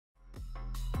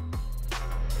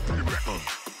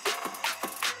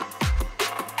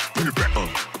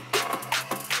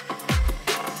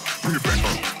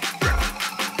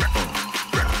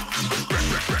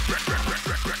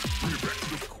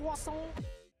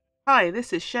Hi,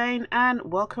 this is Shane,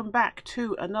 and welcome back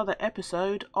to another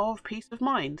episode of Peace of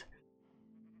Mind.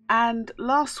 And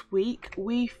last week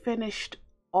we finished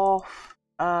off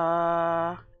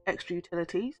extra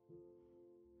utilities,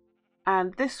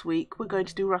 and this week we're going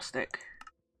to do Rustic.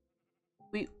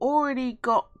 We already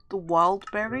got the wild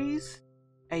berries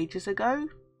ages ago.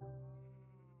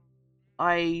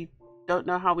 I don't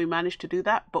know how we managed to do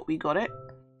that, but we got it.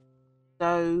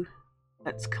 So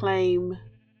let's claim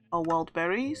our wild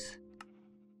berries.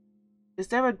 Is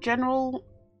there a general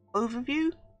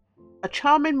overview? A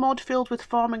charming mod filled with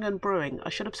farming and brewing. I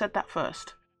should have said that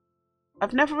first.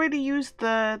 I've never really used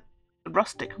the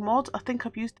Rustic mod. I think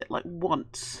I've used it like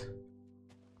once.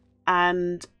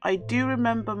 And I do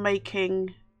remember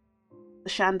making the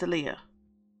chandelier,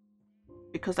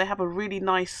 because they have a really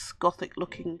nice gothic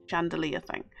looking chandelier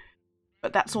thing.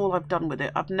 But that's all I've done with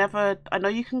it. I know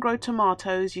you can grow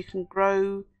tomatoes, you can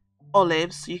grow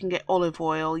olives, you can get olive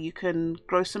oil, you can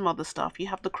grow some other stuff. You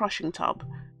have the crushing tub.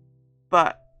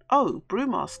 But, oh,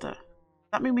 brewmaster.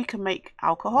 That mean we can make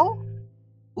alcohol?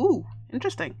 Ooh,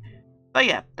 interesting. So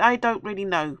yeah, I don't really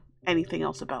know anything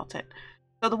else about it.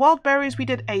 So the wild berries we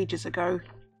did ages ago.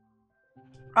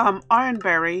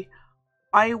 Ironberry,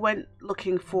 I went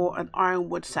looking for an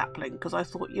ironwood sapling because I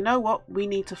thought, you know what, we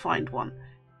need to find one.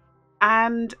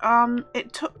 And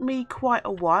it took me quite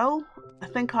a while. I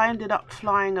think I ended up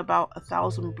flying about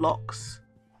 1,000 blocks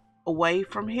away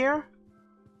from here.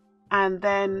 And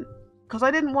then, because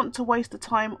I didn't want to waste the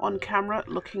time on camera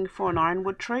looking for an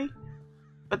ironwood tree.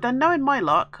 But then knowing my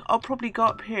luck, I'll probably go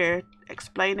up here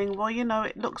explaining, well, you know,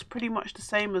 it looks pretty much the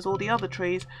same as all the other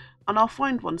trees, and I'll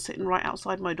find one sitting right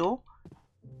outside my door.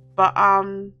 But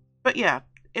yeah,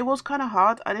 it was kind of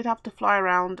hard. I did have to fly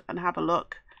around and have a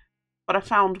look, but I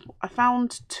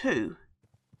found two.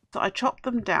 So I chopped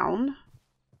them down.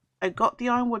 I got the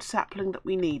ironwood sapling that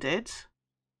we needed,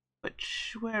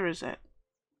 which, where is it?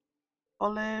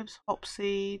 Olives,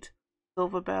 hopseed,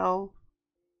 silverbell.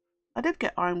 I did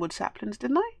get ironwood saplings,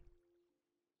 didn't I?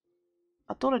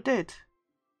 I thought I did.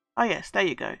 Oh yes, there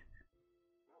you go.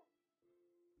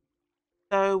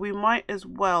 So we might as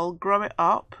well grow it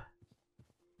up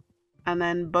and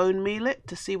then bone meal it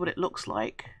to see what it looks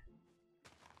like.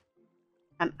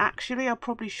 And actually I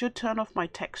probably should turn off my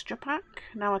texture pack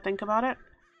now I think about it.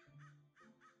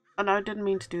 Oh no, I didn't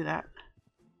mean to do that.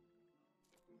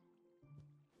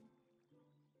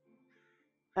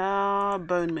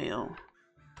 Bone meal.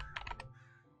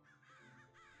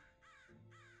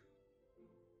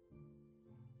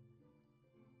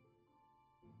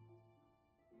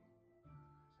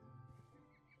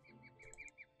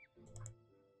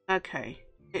 Okay,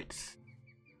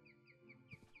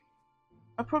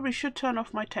 I probably should turn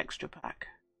off my texture pack.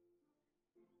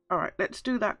 Alright, let's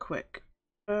do that quick.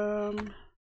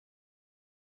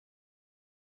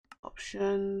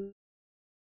 Option.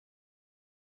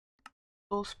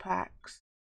 Source packs.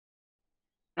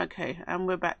 Okay, and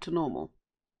we're back to normal.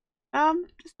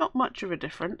 It's not much of a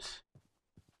difference.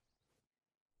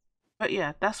 But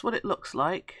yeah, that's what it looks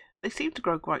like. They seem to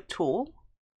grow quite tall.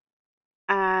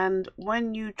 And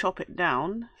when you chop it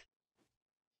down,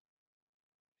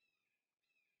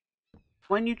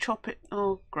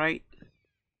 oh great.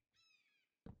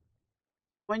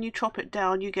 When you chop it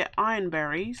down, you get iron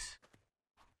berries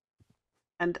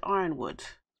and ironwood.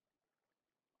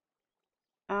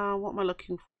 What am I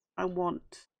looking for? I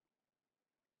want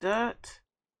dirt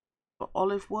for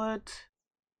olive wood,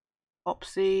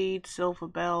 hopseed, silver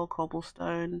bell,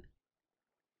 cobblestone,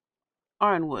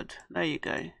 ironwood. There you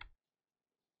go.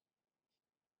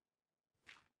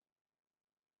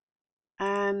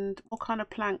 And what kind of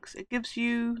planks? It gives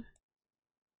you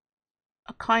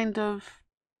a kind of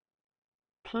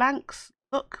planks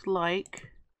look like,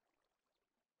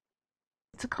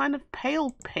 it's a kind of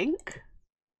pale pink,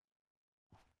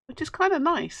 which is kind of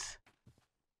nice.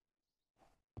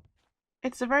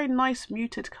 It's a very nice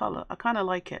muted colour. I kind of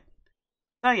like it.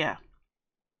 So yeah.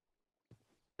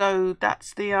 So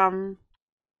that's the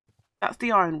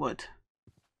ironwood.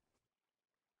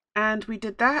 And we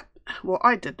did that. Well,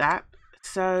 I did that.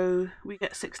 So we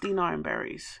get 16 iron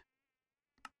berries.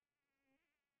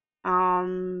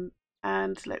 And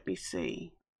let me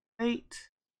see. 8.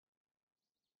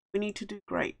 We need to do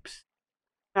grapes.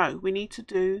 No, we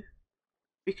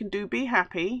can do be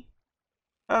happy,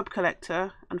 herb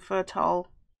collector, and fertile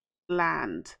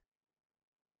land.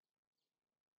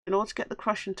 In order to get the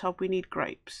crushing tub, we need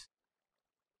grapes.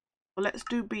 Well, let's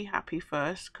do be happy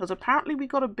first, because apparently we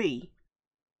got a bee.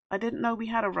 I didn't know we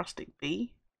had a rustic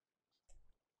bee.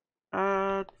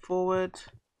 Forward.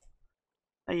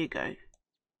 There you go.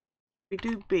 We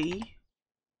do bee.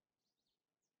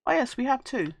 Oh yes, we have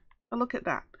two. Oh, look at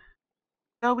that.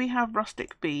 So we have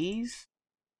rustic bees.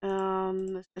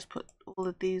 Let's just put all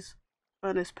of these.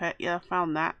 Furnace pet, yeah, I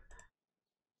found that.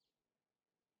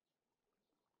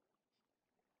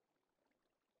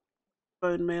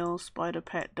 Bone meal, spider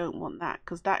pet, don't want that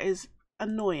because that is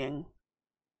annoying.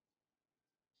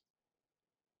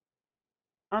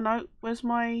 Oh no, where's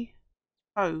my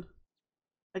hoe?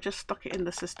 I just stuck it in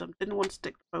the system. Didn't want to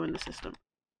stick the hoe in the system.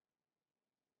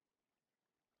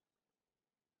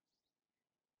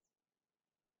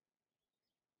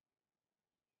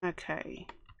 Okay.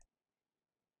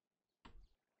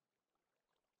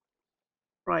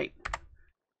 Right.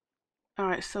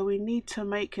 Alright, so we need to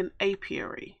make an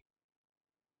apiary.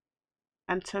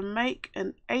 And to make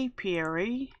an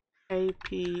apiary,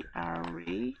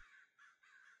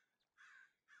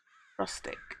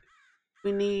 rustic,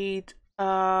 we need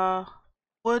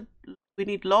wood, we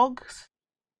need logs,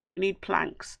 we need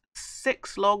planks.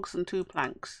 6 logs and 2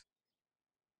 planks.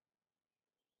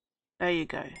 There you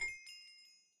go.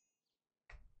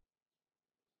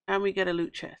 And we get a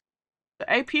loot chest.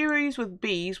 The apiaries with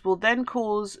bees will then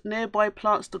cause nearby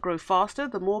plants to grow faster.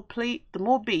 The more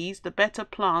bees, the better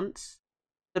plants.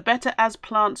 The better as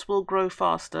plants will grow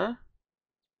faster.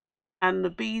 And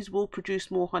the bees will produce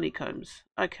more honeycombs.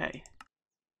 Okay.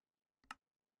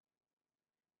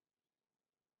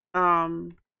 So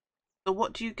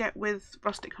what do you get with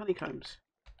rustic honeycombs?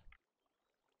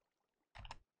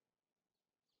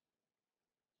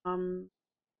 If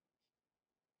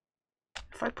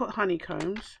I put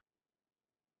honeycombs,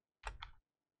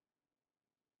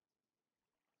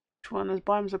 which one? There's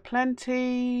biomes of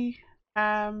plenty,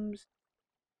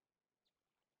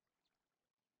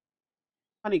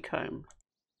 honeycomb,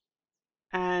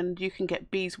 and you can get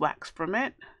beeswax from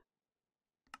it.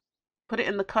 Put it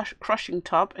in the crushing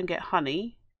tub and get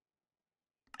honey.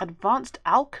 Advanced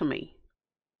alchemy,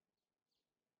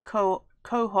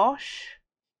 cohosh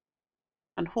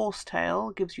and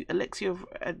horsetail gives you elixir of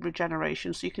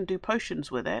regeneration, so you can do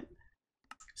potions with it.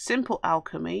 Simple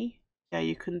alchemy, yeah,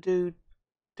 you can do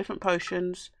different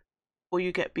potions, or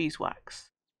you get beeswax.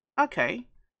 Okay,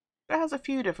 it has a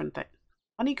few different things.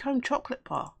 Honeycomb chocolate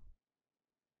bar.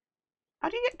 How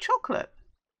do you get chocolate?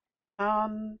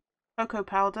 Cocoa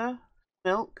powder,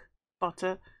 milk,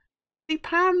 butter. See,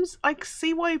 Pam's, I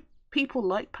see why people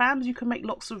like Pam's. You can make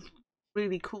lots of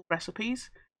really cool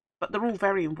recipes, but they're all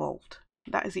very involved.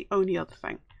 That is the only other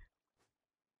thing.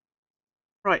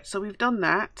 Right, so we've done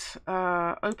that.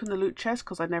 Open the loot chest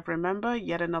because I never remember.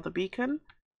 Yet another beacon.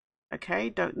 Okay,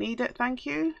 don't need it, thank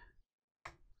you.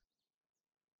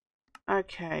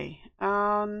 Okay,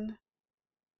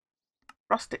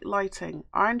 rustic lighting,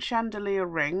 iron chandelier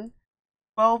ring,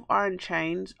 12 iron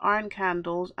chains, iron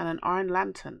candles, and an iron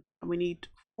lantern. And we need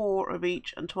 4 of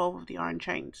each and 12 of the iron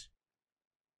chains.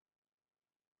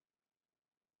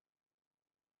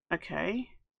 Okay.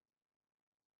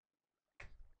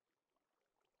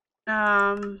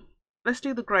 Let's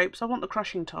do the grapes. I want the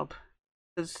crushing tub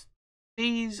because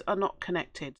these are not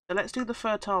connected. So let's do the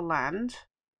fertile land,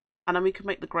 and then we can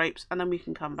make the grapes, and then we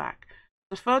can come back.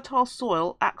 The fertile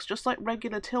soil acts just like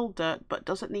regular till dirt, but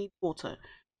doesn't need water.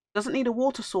 Doesn't need a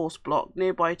water source block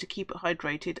nearby to keep it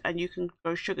hydrated, and you can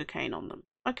grow sugarcane on them.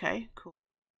 Okay, cool.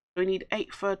 So we need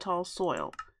 8 fertile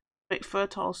soil. Make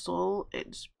fertile soil,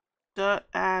 it's dirt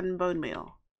and bone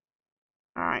meal.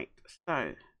 Alright,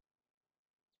 so.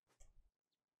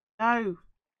 No,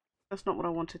 that's not what I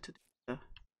wanted to do.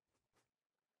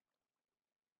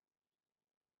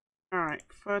 Alright,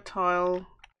 fertile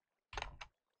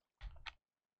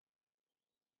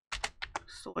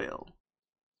soil.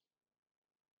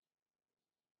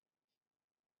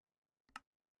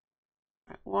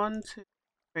 Right, 1, 2,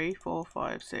 3, 4,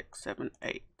 5, 6, 7,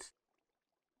 8.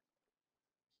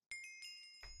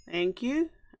 Thank you.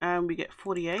 And we get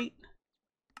 48.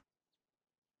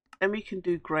 Then we can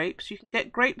do grapes. You can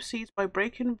get grape seeds by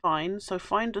breaking vines, so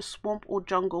find a swamp or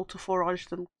jungle to forage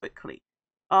them quickly.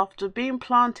 After being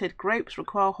planted, grapes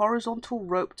require horizontal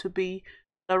rope to be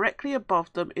directly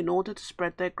above them in order to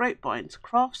spread their grapevines.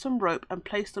 Craft some rope and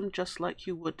place them just like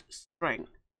you would string.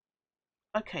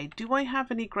 Okay, do I have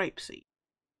any grape seeds?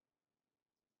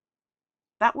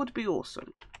 That would be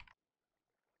awesome.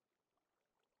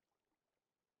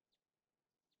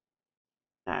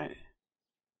 No.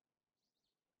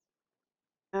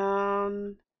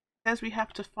 Says we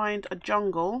have to find a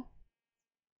jungle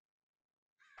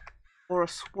or a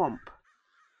swamp.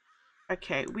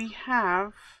 Okay, we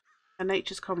have a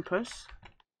nature's compass.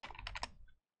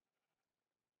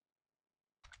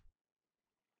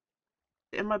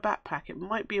 In my backpack. It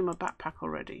might be in my backpack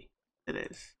already. It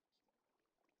is.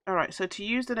 Alright, so to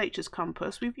use the nature's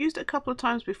compass, we've used it a couple of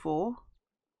times before.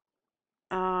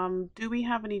 Do we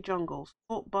have any jungles?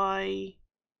 Sort by,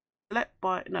 select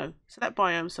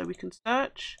biome, so we can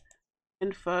search,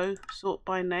 info, sort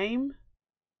by name,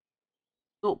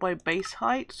 sort by base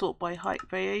height, sort by height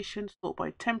variation, sort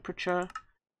by temperature,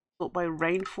 sort by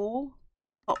rainfall,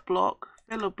 top block,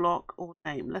 filler block, or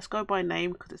name. Let's go by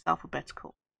name because it's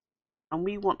alphabetical. And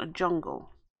we want a jungle.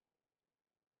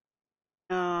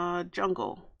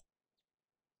 Jungle.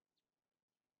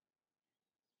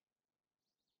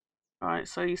 Alright,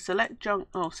 so you select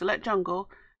jungle,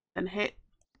 then hit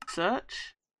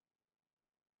search.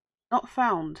 Not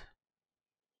found.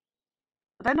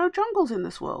 Are there no jungles in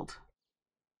this world?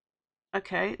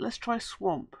 Okay, let's try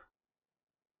swamp.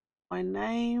 By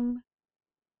name.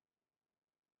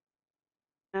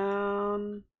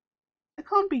 There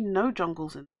can't be no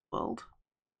jungles in this world.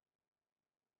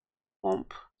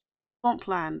 Swamp.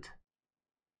 Swampland.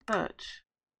 Search.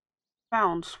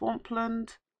 Found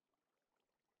swampland.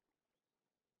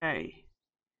 Okay.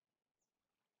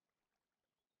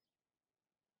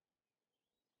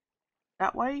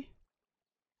 That way?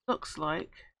 Looks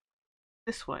like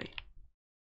this way.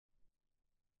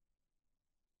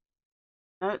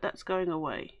 No, that's going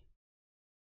away.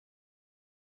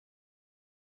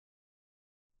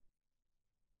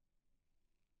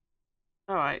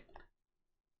 Alright.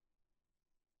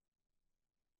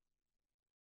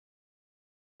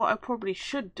 What I probably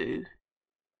should do,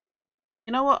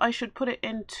 you know what, I should put it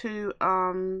into,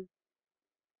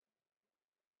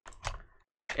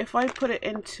 if I put it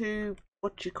into,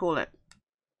 what do you call it?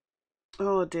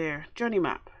 Oh dear, journey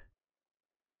map.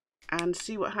 And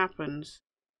see what happens.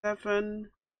 7.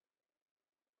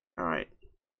 Alright.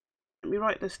 Let me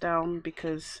write this down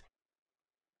because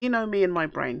you know me and my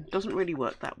brain doesn't really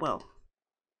work that well.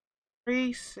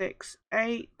 3, 6,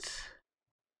 8,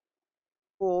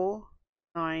 4,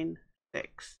 9,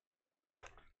 6.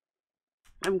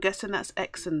 I'm guessing that's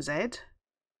X and Z.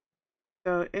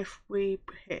 So if we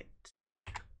hit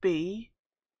B,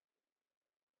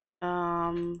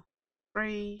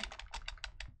 3,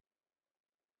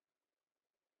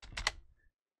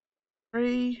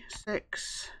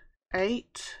 6,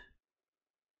 8,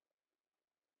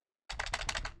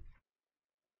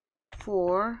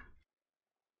 4.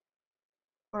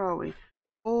 Where are we?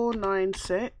 4, 9,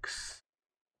 6.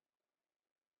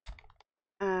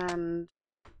 And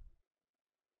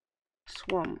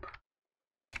swamp.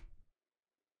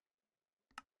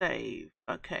 Save.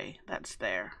 Okay, that's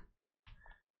there.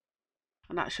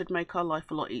 And that should make our life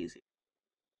a lot easier.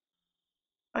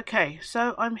 Okay,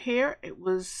 so I'm here.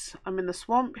 I'm in the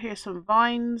swamp. Here's some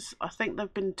vines. I think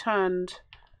they've been turned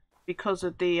because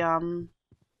of the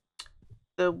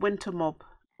winter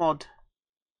mod.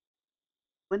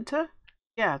 Winter?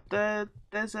 Yeah,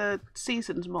 there's a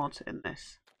seasons mod in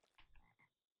this.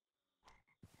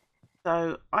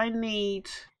 So I need,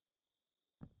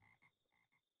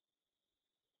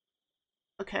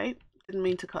 okay, didn't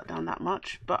mean to cut down that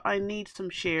much, but I need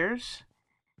some shears,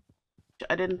 which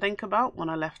I didn't think about when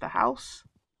I left the house.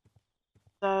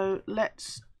 So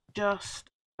let's just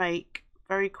make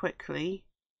very quickly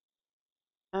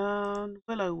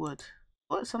willow wood.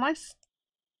 Oh, it's a nice,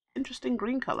 interesting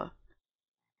green color.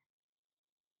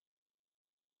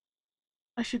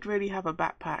 I should really have a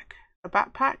backpack. A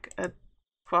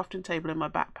crafting table in my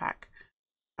backpack.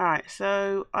 Alright,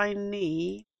 so I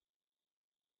need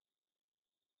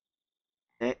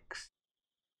 6.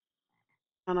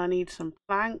 And I need some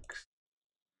planks.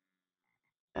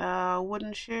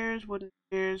 Wooden shears, root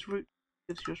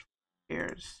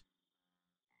shears.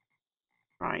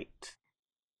 Right.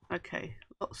 Okay,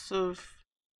 lots of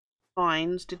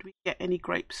vines. Did we get any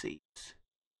grape seeds?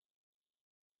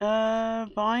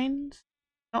 Vines?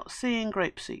 Not seeing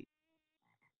grape seeds.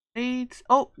 Seeds?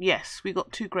 Oh, yes, we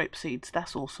got 2 grape seeds.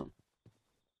 That's awesome.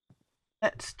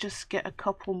 Let's just get a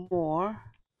couple more.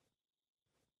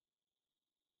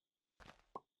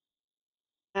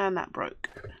 And that broke.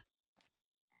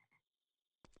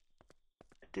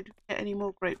 Did we get any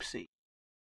more grape seeds?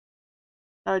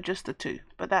 No, just the 2,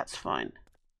 but that's fine.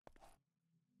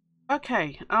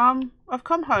 Okay, I've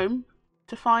come home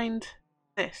to find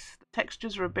this. The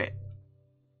textures are a bit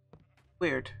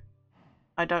weird.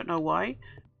 I don't know why.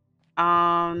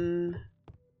 I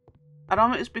don't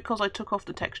know if it's because I took off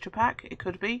the texture pack. It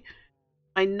could be.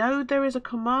 I know there is a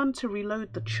command to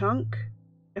reload the chunk.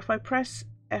 If I press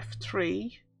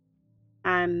F3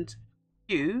 and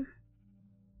Q,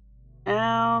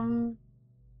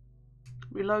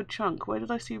 reload chunk. Where did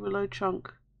I see reload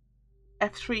chunk?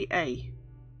 F3A.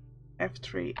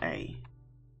 F3A.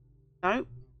 No,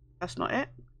 that's not it.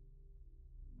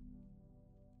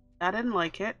 I didn't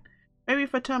like it. Maybe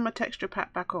if I turn my texture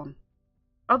pack back on.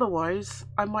 Otherwise,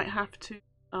 I might have to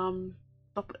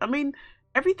stop. I mean,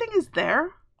 everything is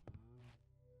there.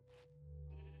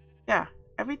 Yeah,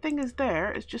 everything is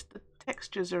there. It's just the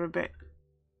textures are a bit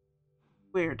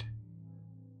weird.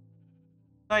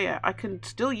 So yeah, I can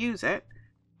still use it.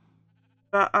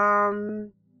 But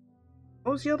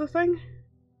what was the other thing?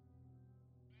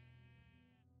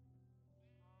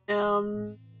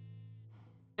 There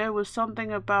was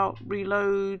something about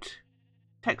reload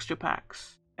texture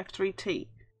packs. F3T.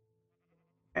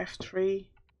 F3T.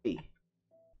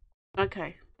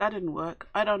 Okay, that didn't work.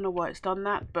 I don't know why it's done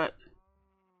that, but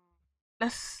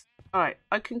let's... Alright,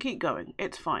 I can keep going.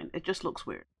 It's fine. It just looks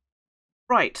weird.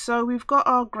 Right, so we've got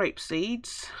our grape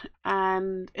seeds,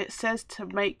 and it says to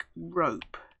make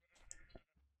rope.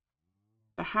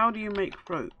 So how do you make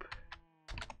rope?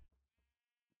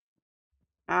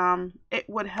 It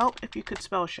would help if you could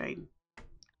spell Chaynne.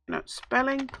 You know,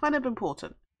 spelling, kind of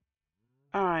important.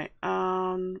 Alright,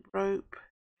 rope.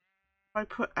 If I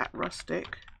put at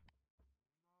Rustic.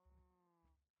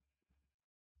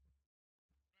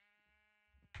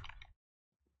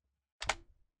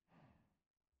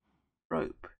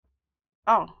 Rope.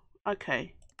 Oh,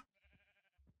 okay.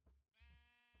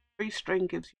 Free string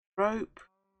gives you rope.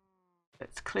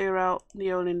 Let's clear out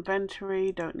the old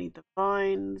inventory. Don't need the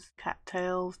vines.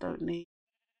 Cattails, don't need.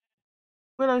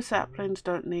 Willow saplings,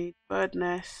 don't need. Bird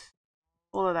nests.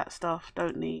 All of that stuff,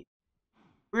 don't need.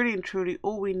 Really and truly,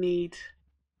 all we need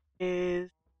is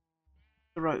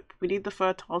the rope. We need the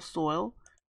fertile soil.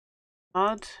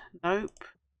 Mud, nope.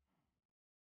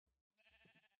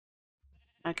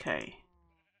 Okay.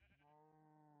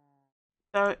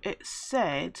 So it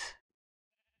said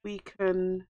we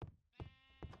can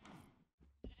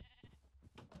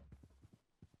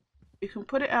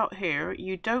put it out here.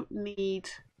 You don't need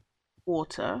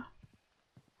water.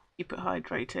 Keep it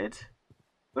hydrated.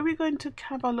 Where are we going to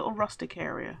have our little rustic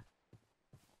area?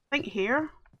 I think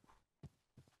here.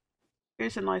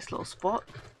 Here's a nice little spot.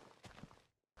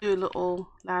 Do a little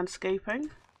landscaping.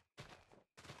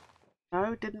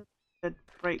 No, didn't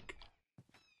break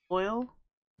oil.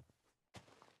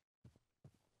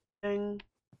 Thing.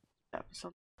 That was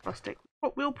some rustic.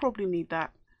 But we'll probably need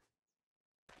that.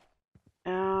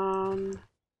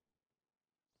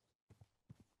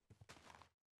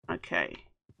 Okay.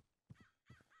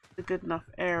 A good enough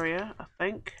area, I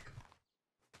think.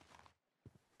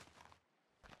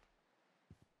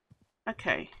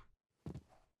 Okay.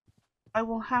 I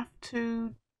will have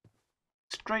to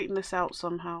straighten this out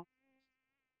somehow.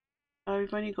 Oh,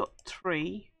 we've only got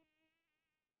 3.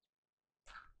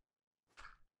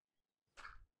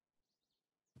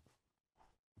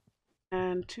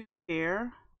 And 2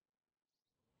 here.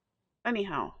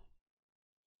 Anyhow.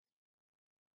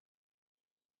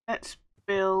 Let's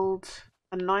build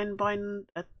a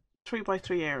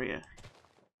 3x3 area.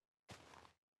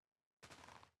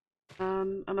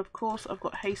 And of course I've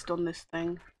got haste on this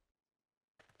thing.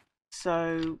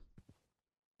 So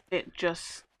it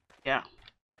just, yeah.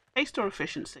 Haste or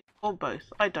efficiency, or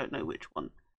both. I don't know which one.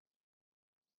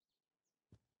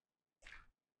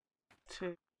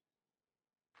 2,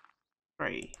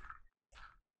 3.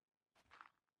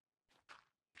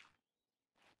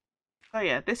 So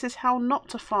yeah, this is how not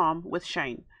to farm with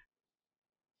Chaynne.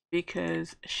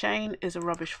 Because Chaynne is a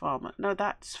rubbish farmer. No,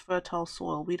 that's fertile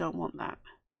soil. We don't want that.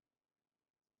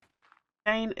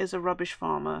 Chaynne is a rubbish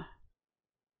farmer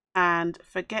and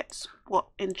forgets what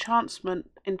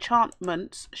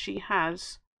enchantments she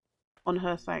has on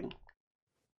her thing.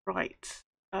 Right.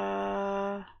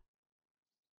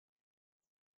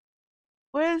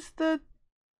 Where's the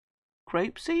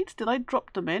grape seeds? Did I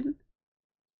drop them in?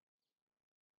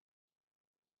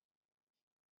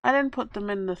 I didn't put them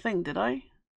in the thing, did I?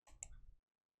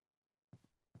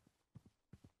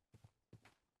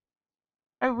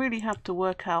 I really have to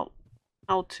work out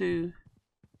how to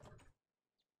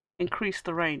increase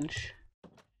the range.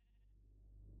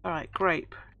 Alright,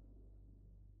 grape.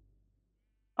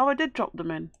 Oh, I did drop them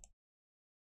in.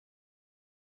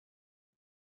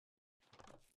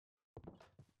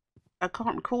 I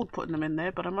can't recall putting them in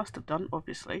there, but I must have done,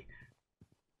 obviously.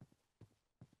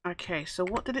 Okay, so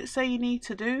what did it say you need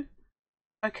to do?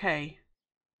 Okay.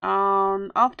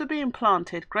 After being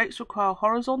planted, grapes require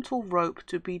horizontal rope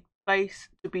to be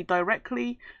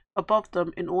directly above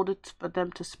them in order for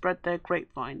them to spread their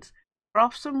grapevines.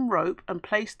 Craft some rope and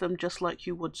place them just like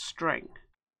you would string.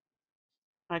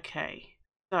 Okay,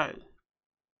 so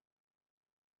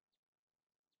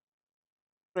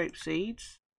grape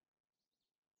seeds.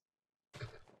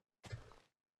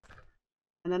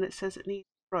 And then it says it needs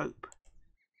rope.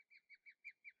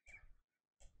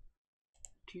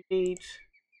 Do you need...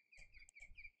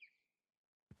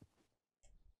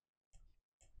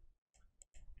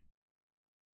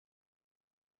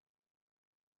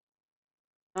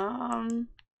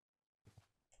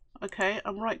 Okay,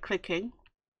 I'm right clicking.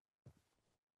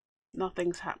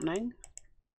 Nothing's happening.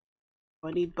 Do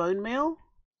I need bone meal?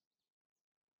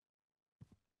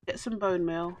 Get some bone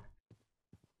meal.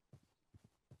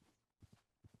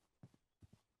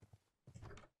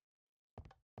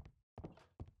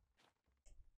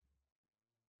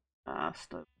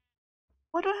 Snow.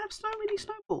 Why do I have so many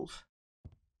snowballs?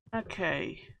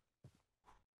 Okay.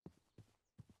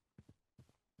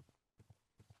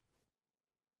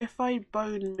 If I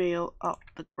bone meal up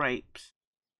the grapes,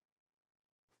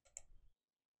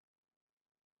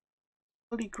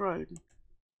 fully grown.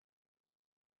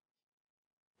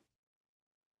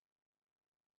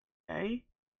 Okay.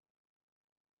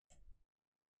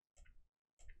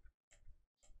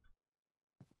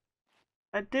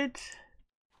 I did.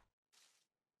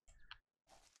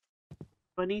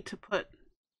 Do I need to put?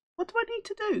 What do I need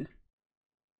to do?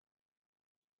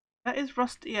 That is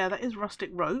rust. Yeah, that is rustic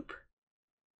rope.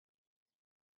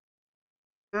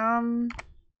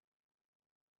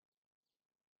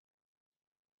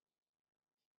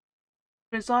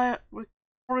 Desire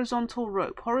horizontal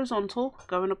rope. Horizontal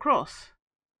going across.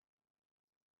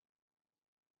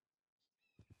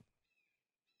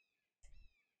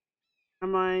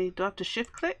 Do I have to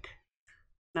shift click?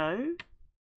 No.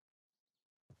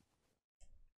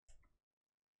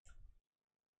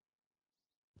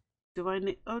 Do I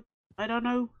need? Oh, I don't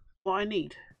know what I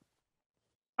need.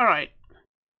 All right.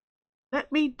 Let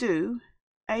me do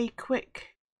a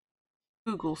quick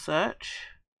Google search.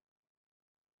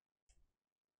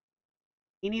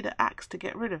 You need an axe to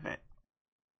get rid of it.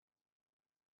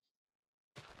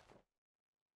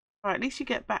 Alright, at least you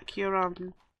get back your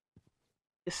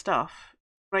stuff.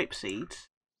 Grape seeds.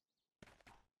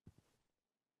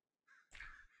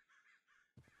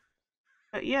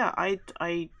 But yeah, I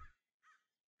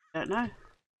don't know.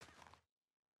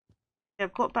 Yeah,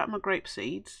 I've got back my grape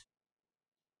seeds.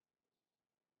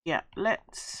 Yeah,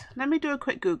 let me do a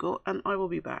quick Google and I will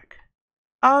be back.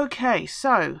 Okay,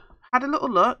 so had a little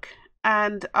look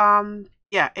and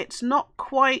yeah, it's not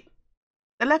quite,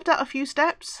 they left out a few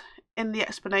steps in the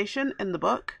explanation in the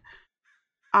book.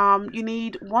 You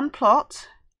need one plot,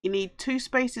 you need 2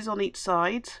 spaces on each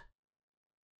side,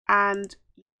 and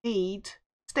you need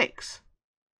sticks.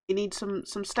 You need some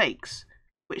stakes,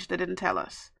 which they didn't tell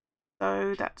us.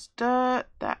 So that's dirt,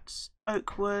 that's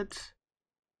oak wood.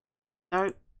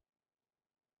 No.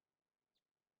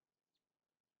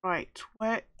 Right,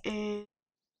 where's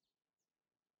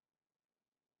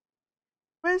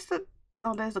the,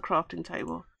 oh, there's the crafting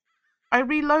table. I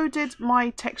reloaded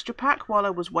my texture pack while I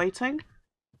was waiting,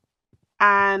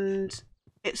 and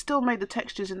it still made the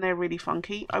textures in there really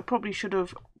funky. I probably should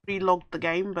have relogged the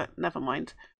game, but never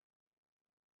mind.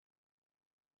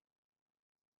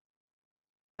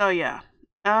 So yeah,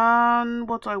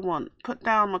 what do I want? Put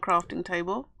down my crafting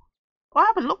table. Oh, I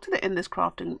haven't looked at it in this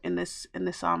crafting in this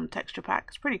texture pack.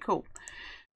 It's pretty cool.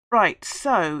 Right,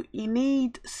 so you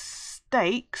need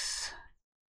stakes.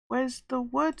 Where's the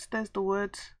wood? There's the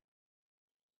wood.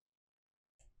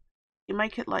 You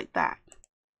make it like that.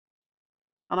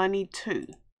 And I need 2.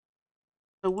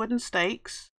 So wooden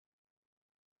stakes.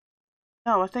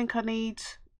 No, I think I need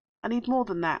more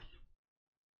than that.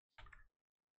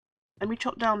 Let me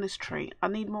chop down this tree. I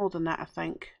need more than that, I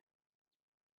think.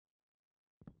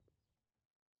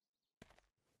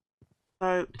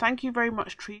 So thank you very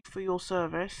much, tree, for your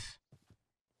service.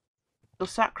 Your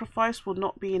sacrifice will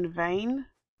not be in vain,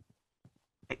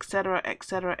 etc,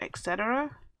 etc,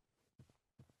 etc.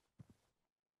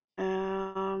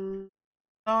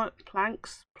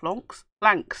 Planks, plonks,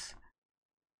 planks.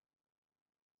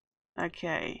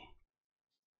 Okay.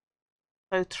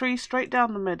 So 3 straight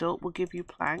down the middle will give you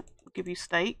will give you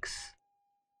stakes.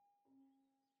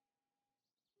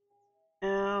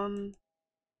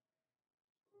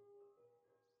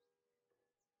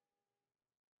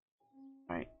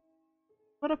 Right.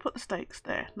 Where do I put the stakes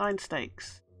there? 9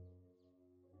 stakes.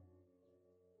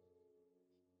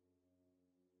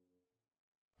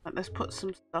 Right, let's put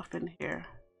some stuff in here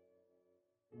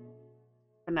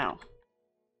for now.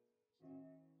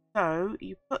 So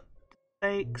you put the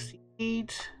stakes, you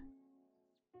need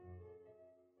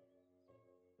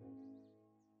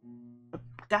a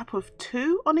gap of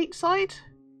 2 on each side.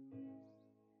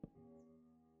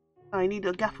 I need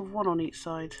a gap of 1 on each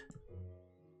side.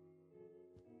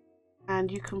 And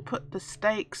you can put the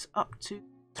stakes up to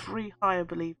 3 high, I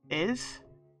believe is.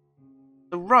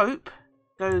 The rope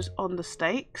goes on the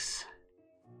stakes.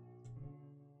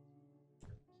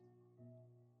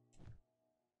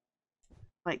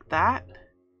 Like that.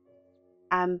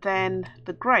 And then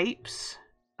the grapes,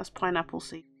 that's pineapple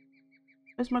seed.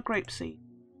 Where's my grape seed?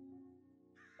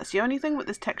 That's the only thing with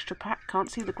this texture pack. Can't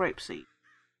see the grape seed.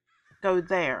 Go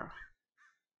there.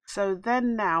 So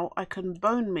then now I can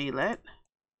bone meal it.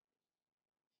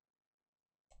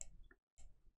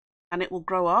 And it will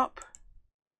grow up.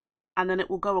 And then it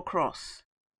will go across.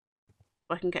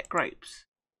 So I can get grapes.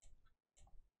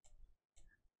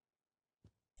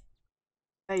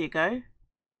 There you go.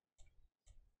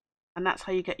 And that's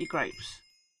how you get your grapes.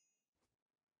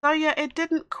 So yeah, it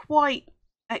didn't quite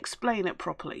explain it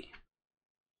properly.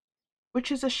 Which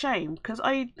is a shame, because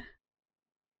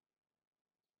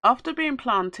after being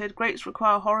planted, grapes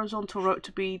require a horizontal rope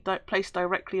to be placed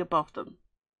directly above them.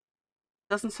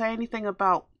 Doesn't say anything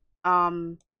about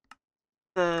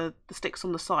the sticks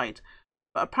on the side.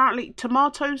 But apparently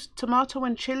tomato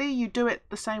and chili, you do it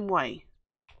the same way.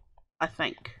 I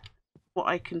think. What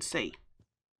I can see.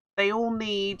 They all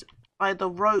need either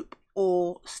rope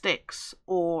or sticks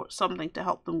or something to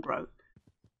help them grow.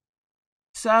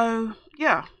 So,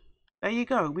 yeah. There you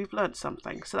go. We've learned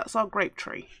something. So that's our grape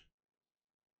tree.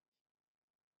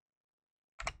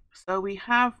 So we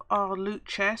have our loot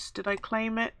chest. Did I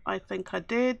claim it? I think I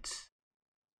did.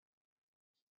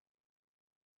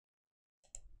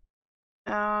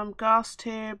 Gas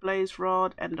tier, blaze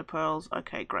rod, ender pearls.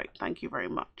 Okay, great. Thank you very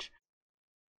much.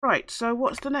 Right, so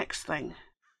what's the next thing?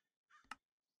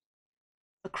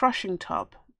 The crushing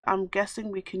tub. I'm guessing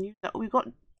we can use that. We got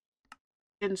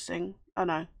ginseng. Oh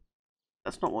no,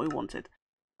 that's not what we wanted.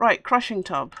 Right, crushing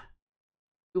tub.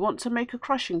 We want to make a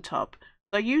crushing tub.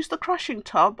 So use the crushing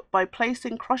tub by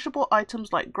placing crushable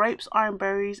items like grapes, iron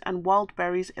berries, and wild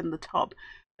berries in the tub.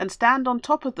 Then stand on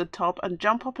top of the tub and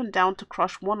jump up and down to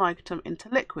crush one item into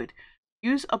liquid.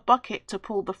 Use a bucket to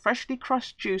pull the freshly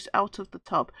crushed juice out of the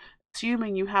tub,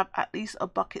 assuming you have at least a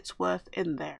bucket's worth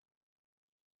in there.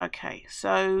 Okay,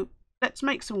 so let's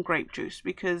make some grape juice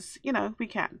because, you know, we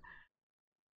can.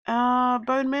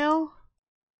 Bone meal.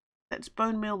 Let's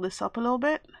bone meal this up a little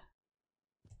bit.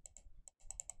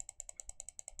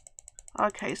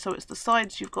 Okay, so it's the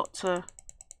sides you've got to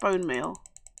bone meal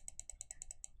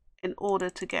in order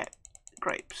to get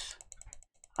grapes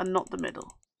and not the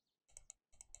middle.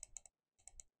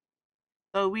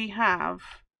 So we have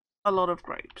a lot of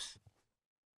grapes.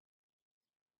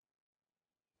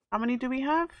 How many do we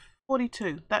have?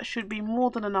 42. That should be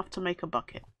more than enough to make a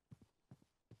bucket.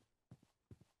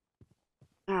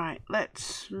 Alright,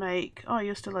 let's make... Oh,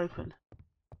 you're still open.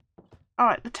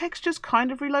 Alright, the texture's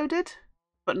kind of reloaded,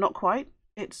 but not quite.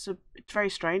 It's very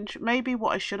strange. Maybe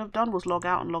what I should have done was log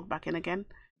out and log back in again.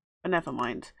 But never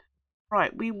mind.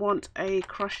 Right, we want a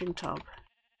crushing tub.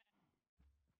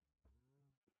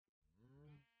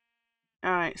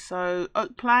 Alright, so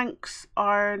oak planks,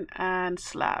 iron, and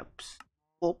slabs.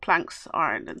 Or planks,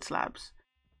 iron, and slabs.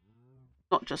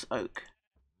 Not just oak.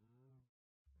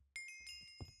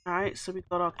 Alright, so we've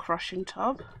got our crushing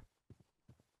tub.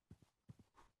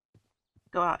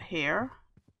 Go out here.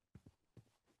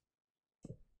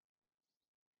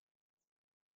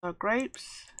 So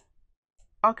grapes.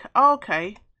 Okay,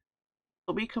 okay.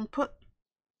 So we can put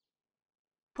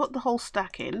the whole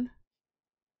stack in.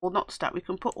 Well, not stack, we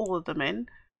can put all of them in.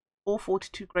 All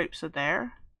 42 grapes are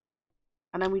there.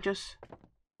 And then we just...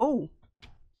 Oh!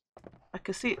 I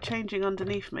can see it changing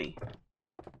underneath me.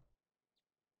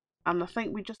 And I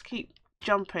think we just keep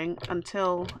jumping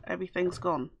until everything's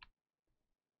gone.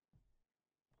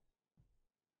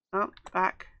 Up,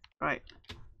 back, right.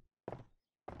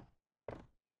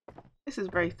 This is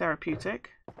very therapeutic.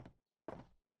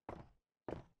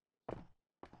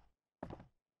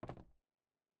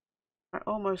 Right,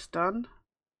 almost done.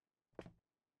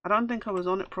 I don't think I was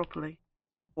on it properly.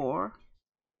 Or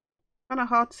kind of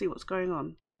hard to see what's going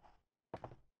on.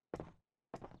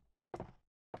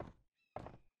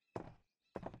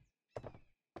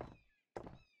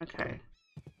 Okay.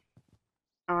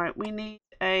 Alright, we need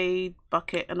a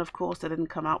bucket, and of course they didn't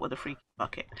come out with a freaking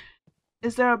bucket.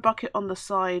 Is there a bucket on the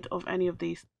side of any of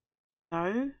these?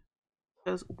 No.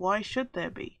 Because why should there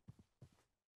be?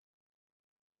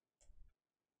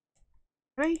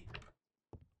 Really?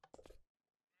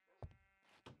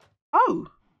 Oh!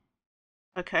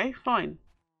 Okay, fine.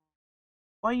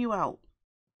 Why are you out?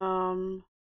 There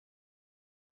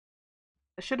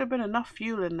should have been enough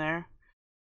fuel in there.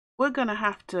 We're gonna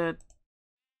have to...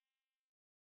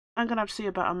 I'm gonna have to see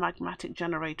about a magmatic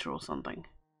generator or something.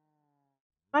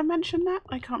 Did I mention that?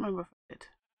 I can't remember if I did.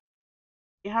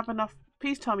 You have enough...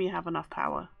 Please tell me you have enough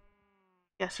power.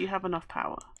 Yes, you have enough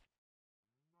power.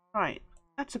 Right,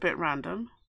 that's a bit random.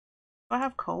 Do I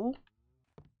have coal?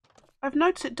 I've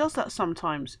noticed it does that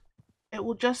sometimes. It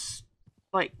will just,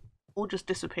 like, all just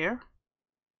disappear.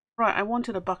 Right, I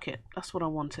wanted a bucket. That's what I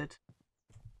wanted.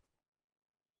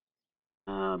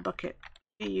 Bucket.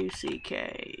 Buck.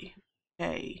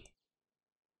 Okay.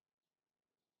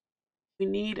 We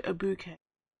need a bouquet.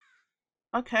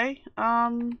 Okay,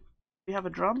 we have a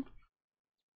drum.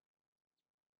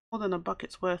 More than a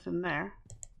bucket's worth in there.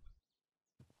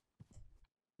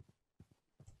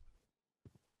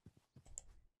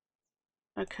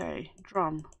 Okay,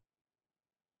 drum.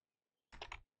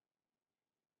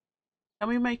 Can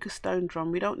we make a stone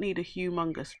drum? We don't need a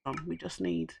humongous drum. We just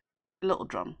need a little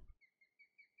drum.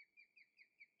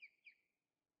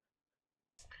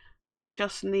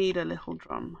 Just need a little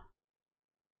drum.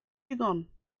 You gone?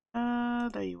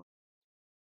 There you are.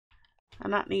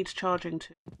 And that needs charging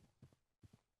too.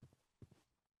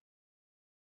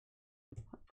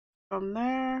 From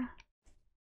there.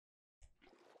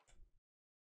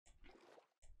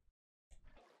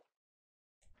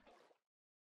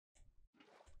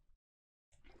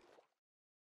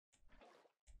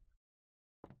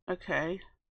 Okay.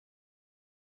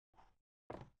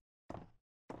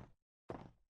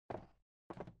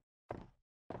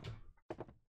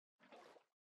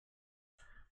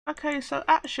 Okay, so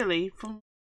actually from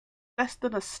less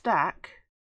than a stack,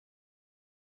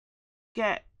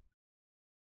 get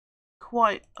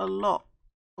quite a lot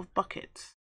of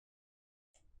buckets.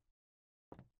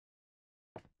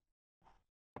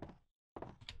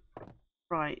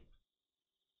 Right.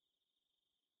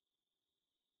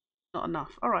 Not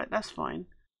enough. Alright, that's fine.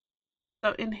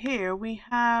 So in here we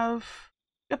have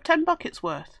 10 buckets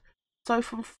worth. So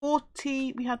from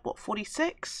 40, we had what,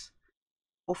 46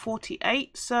 or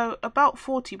 48? So about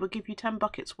 40 will give you 10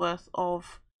 buckets worth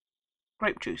of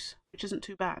grape juice, which isn't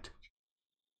too bad.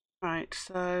 Right,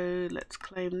 so let's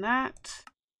claim that.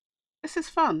 This is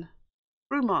fun.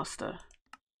 Brewmaster.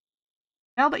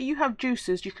 Now that you have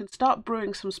juices, you can start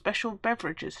brewing some special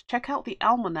beverages. Check out the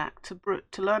almanac to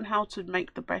learn how to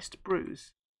make the best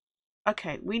brews.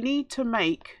 Okay, we need to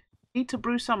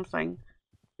brew something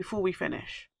before we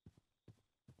finish.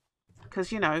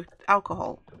 Because, you know,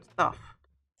 alcohol stuff.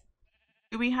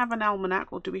 Do we have an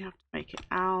almanac or do we have to make it?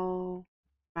 Almanac.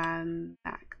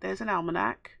 There's an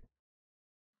almanac.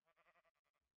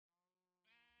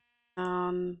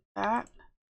 That.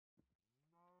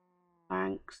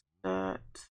 Thanks.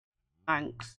 Dirt.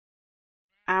 Thanks.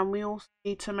 And we also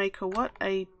need to make a what?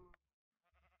 A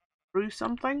brew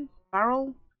something?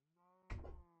 Barrel?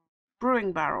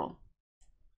 Brewing barrel.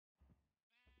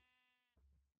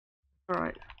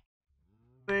 Alright.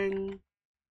 Brewing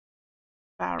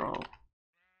barrel.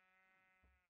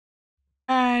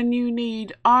 And you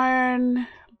need iron,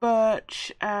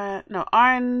 birch, no,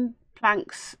 iron,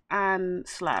 planks, and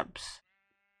slabs.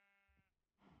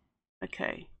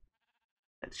 Okay.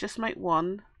 Let's just make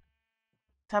one.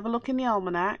 Let's have a look in the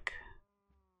almanac.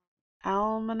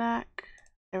 Almanac.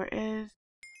 There it is.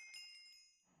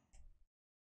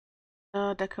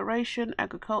 Decoration,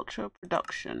 agriculture,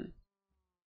 production.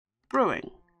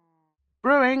 Brewing.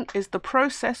 Brewing is the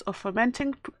process of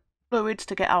fermenting fluids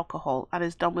to get alcohol and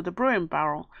is done with a brewing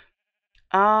barrel.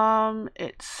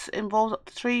 It involves up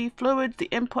to 3 fluids, the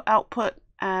input, output,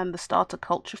 and the starter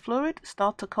culture fluid.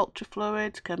 Starter culture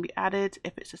fluid can be added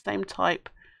if it's the same type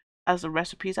as the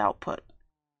recipe's output.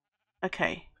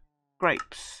 Okay,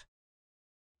 grapes.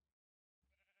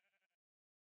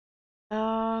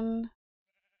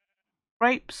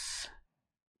 Grapes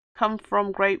come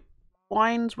from grape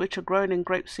wines, which are grown in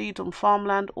grape seeds on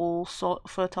farmland or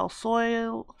fertile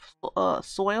soil.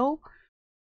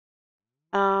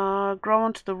 Grow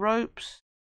onto the ropes.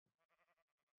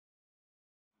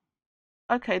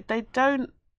 Okay, they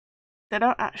don't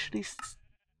actually.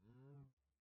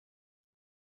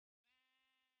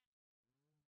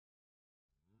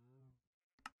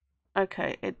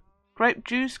 Okay, grape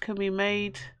juice can be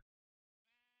made.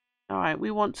 All right,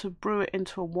 we want to brew it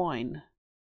into a wine.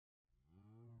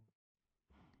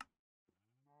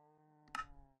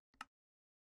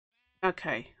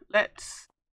 Okay, let's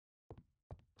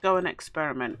go and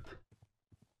experiment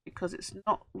because it's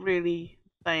not really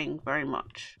saying very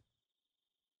much.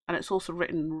 And it's also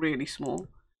written really small.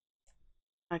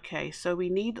 Okay, so we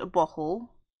need a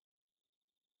bottle.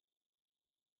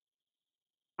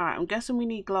 Alright, I'm guessing we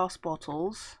need glass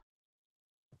bottles.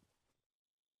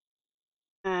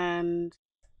 And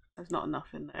there's not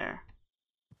enough in there.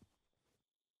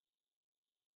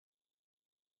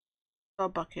 Our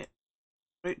bucket.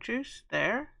 Fruit juice,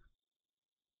 there.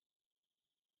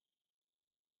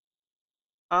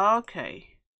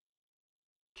 Okay.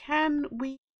 Can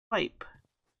we pipe?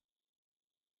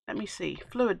 Let me see.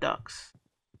 Fluid ducts.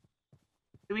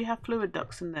 Do we have fluid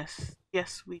ducts in this?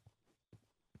 Yes, we.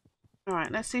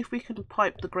 Alright, let's see if we can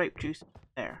pipe the grape juice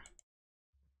there.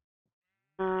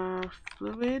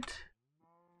 Fluid.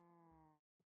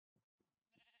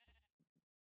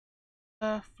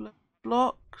 Fluid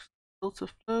blocks, filter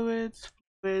fluids,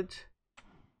 fluid,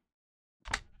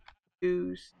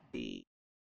 use the...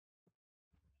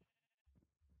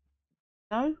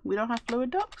 No, we don't have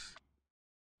fluid ducts?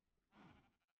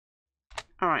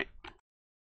 Alright.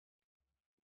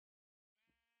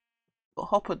 Got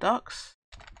hopper ducts.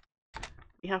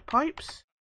 We have pipes.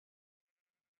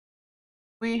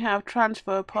 We have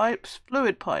transfer pipes,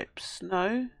 fluid pipes,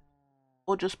 no,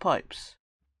 or just pipes.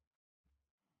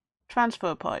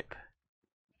 Transfer pipe.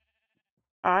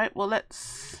 Alright, well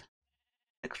let's...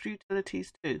 Extra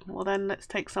utilities too. Well then let's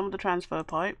take some of the transfer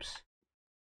pipes.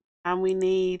 And we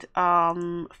need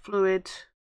fluid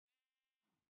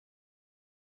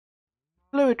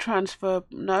transfer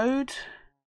node.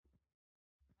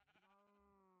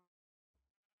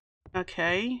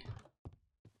 Okay.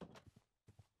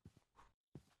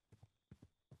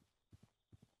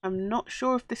 I'm not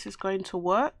sure if this is going to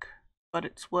work, but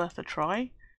it's worth a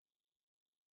try.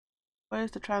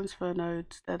 Where's the transfer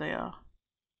nodes? There they are.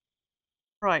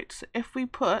 Right, so if we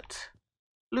put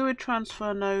fluid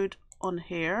transfer node on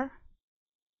here,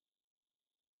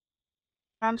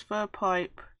 transfer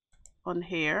pipe on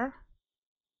here,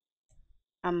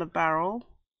 and the barrel.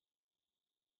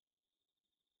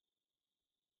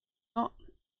 Not,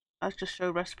 let's just show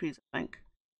recipes, I think.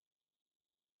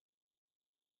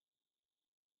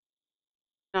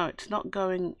 No, it's not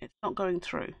going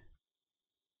through.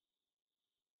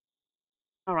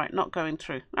 Alright, not going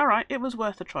through. Alright, it was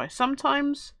worth a try.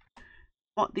 Sometimes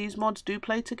what these mods do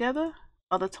play together,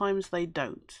 other times they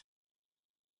don't.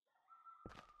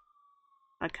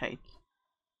 Okay.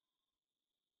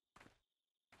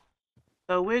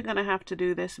 So we're gonna have to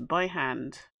do this by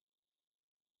hand.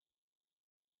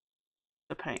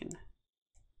 The pain.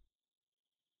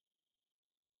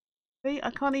 See, I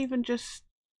can't even just...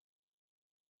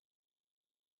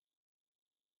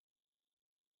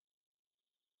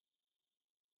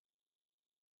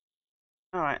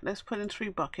 Alright, let's put in 3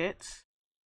 buckets.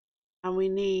 And we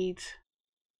need...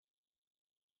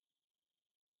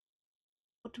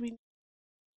 What do we need?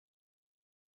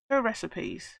 Show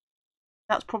recipes.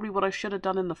 That's probably what I should have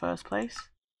done in the first place.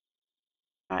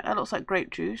 Alright, that looks like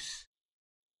grape juice.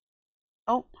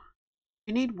 Oh,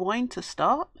 you need wine to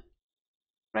start?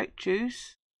 Grape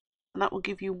juice. And that will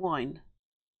give you wine.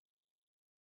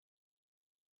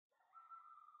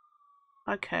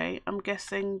 Okay, I'm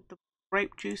guessing the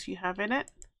grape juice you have in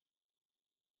it.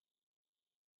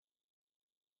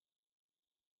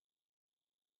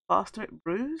 Faster it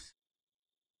brews.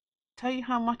 Tell you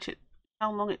how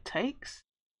long it takes.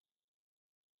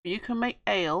 You can make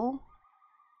ale,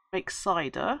 make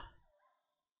cider,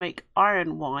 make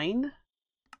iron wine,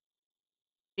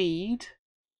 mead,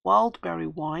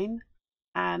 wildberry wine,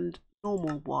 and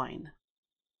normal wine.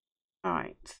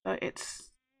 Alright, so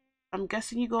I'm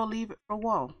guessing you gotta leave it for a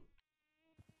while.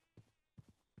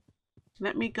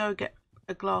 Let me go get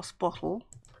a glass bottle.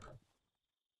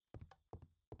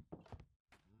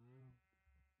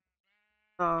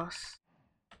 Glass.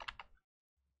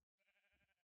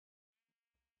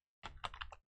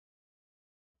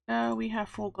 No, we have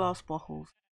 4 glass bottles.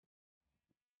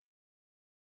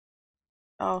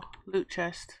 Oh, loot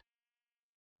chest.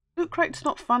 Loot crate's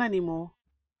not fun anymore.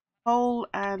 Coal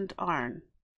and iron.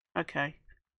 Okay.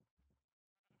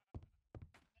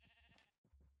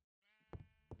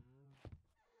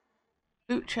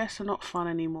 Loot chests are not fun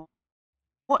anymore.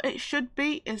 What it should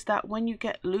be is that when you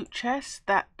get loot chests,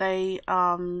 that they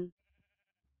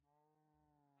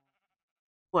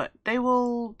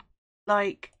will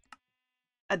like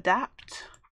adapt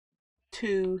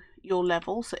to your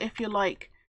level. So if you're like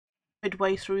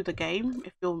midway through the game,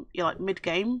 if you're like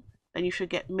mid-game, then you should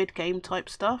get mid-game type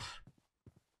stuff.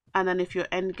 And then if you're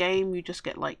end game, you just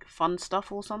get like fun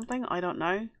stuff or something. I don't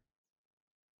know.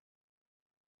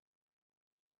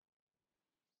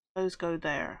 Those go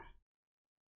there.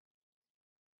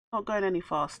 Not going any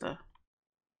faster.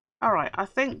 Alright, I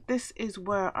think this is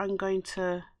where I'm going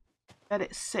to let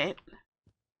it sit.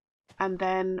 And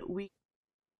then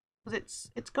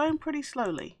because it's going pretty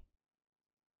slowly.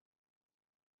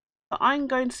 But I'm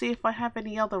going to see if I have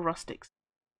any other rustics.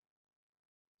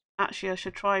 Actually, I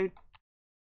should try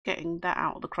getting that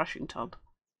out of the crushing tub.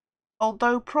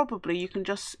 Although probably you can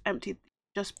just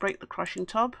break the crushing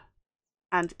tub,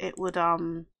 and it will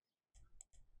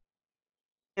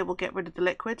get rid of the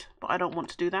liquid. But I don't want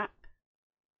to do that.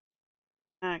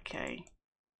 Okay.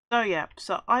 So yeah,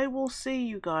 so I will see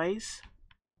you guys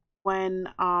when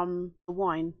the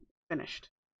wine is finished.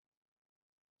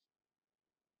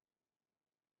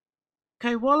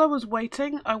 Okay, while I was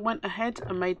waiting, I went ahead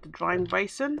and made the drying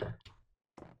basin.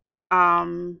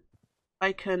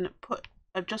 I can put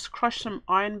I've just crushed some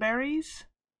iron berries,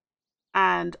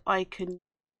 and I can use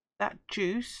that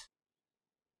juice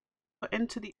put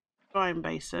into the drying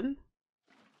basin,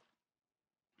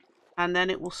 and then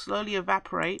it will slowly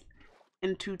evaporate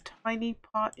into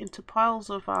piles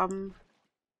of iron,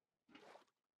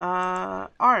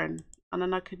 and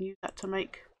then I can use that to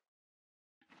make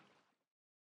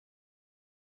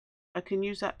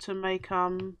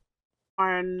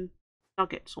iron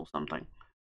nuggets or something.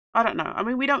 I don't know. I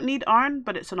mean, we don't need iron,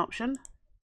 but it's an option.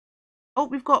 Oh,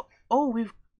 we've got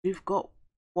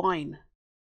wine.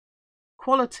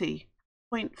 Quality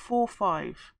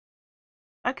 0.45.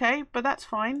 Okay, but that's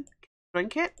fine.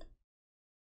 Drink it.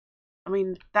 I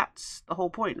mean, that's the whole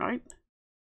point, right?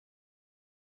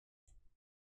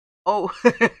 Oh.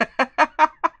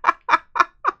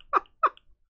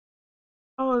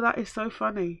 Oh, that is so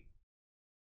funny.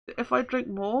 If I drink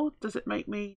more, does it make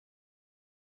me...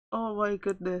 Oh my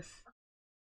goodness.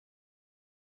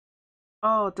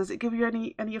 Oh, does it give you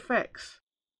any effects?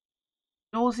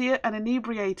 Nausea and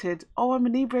inebriated. Oh, I'm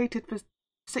inebriated for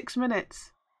 6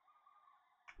 minutes.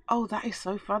 Oh, that is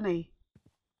so funny.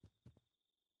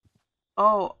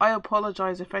 Oh, I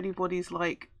apologize if anybody's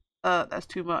like, that's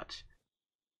too much.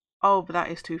 Oh, but that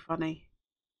is too funny.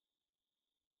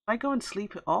 Can I go and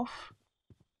sleep it off?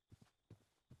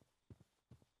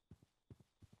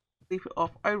 Sleep it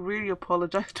off. I really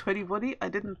apologize to anybody. I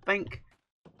didn't think.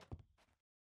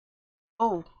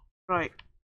 Oh, right.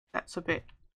 That's a bit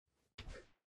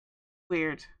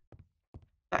weird.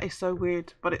 That is so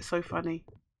weird, but it's so funny.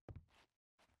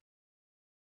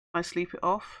 Can I sleep it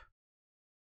off?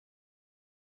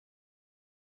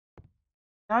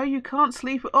 No, you can't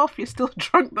sleep it off. You're still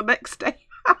drunk the next day.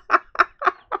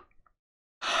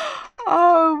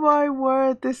 Oh my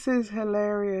word, this is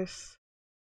hilarious.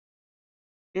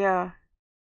 Yeah.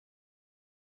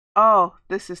 Oh,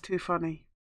 this is too funny.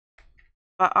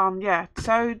 But yeah,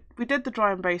 so we did the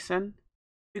drying basin.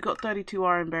 We got 32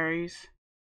 iron berries.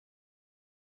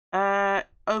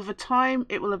 Over time,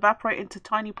 it will evaporate into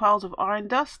tiny piles of iron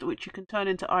dust, which you can turn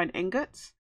into iron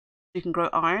ingots. You can grow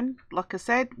iron. Like I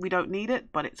said, we don't need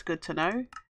it, but it's good to know.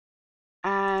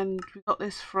 And we got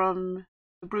this from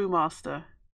the brewmaster.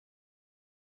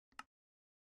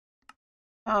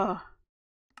 Oh.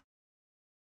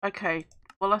 Okay.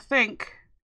 Well, I think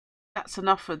that's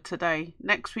enough for today.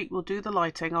 Next week we'll do the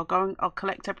lighting. I'll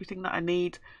collect everything that I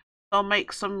need. I'll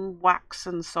make some wax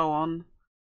and so on.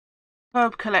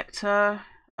 Herb collector.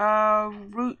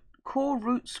 Core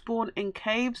root spawn in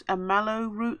caves and mallow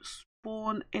root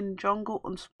spawn in jungle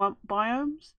and swamp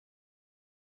biomes.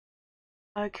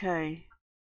 Okay.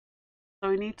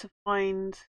 So we need to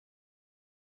find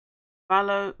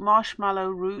marshmallow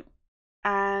root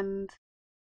and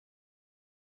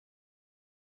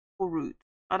core root.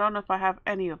 I don't know if I have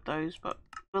any of those, but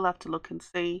we'll have to look and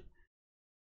see.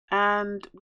 And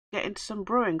get into some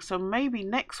brewing. So maybe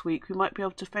next week we might be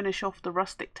able to finish off the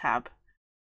rustic tab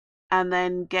and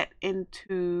then get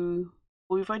into...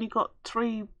 We've only got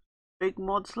 3 big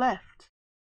mods left: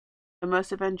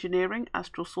 immersive engineering,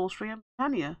 astral sorcery, and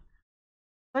Britannia.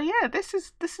 So yeah, this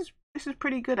is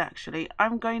pretty good actually.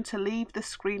 I'm going to leave the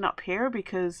screen up here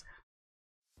because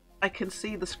I can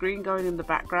see the screen going in the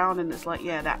background, and it's like,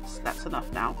 yeah, that's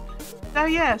enough now. So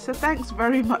yeah, so thanks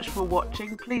very much for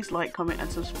watching. Please like, comment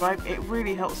and subscribe. It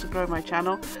really helps to grow my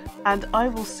channel, and I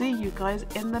will see you guys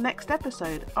in the next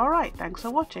episode. Alright, thanks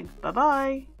for watching. Bye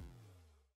bye.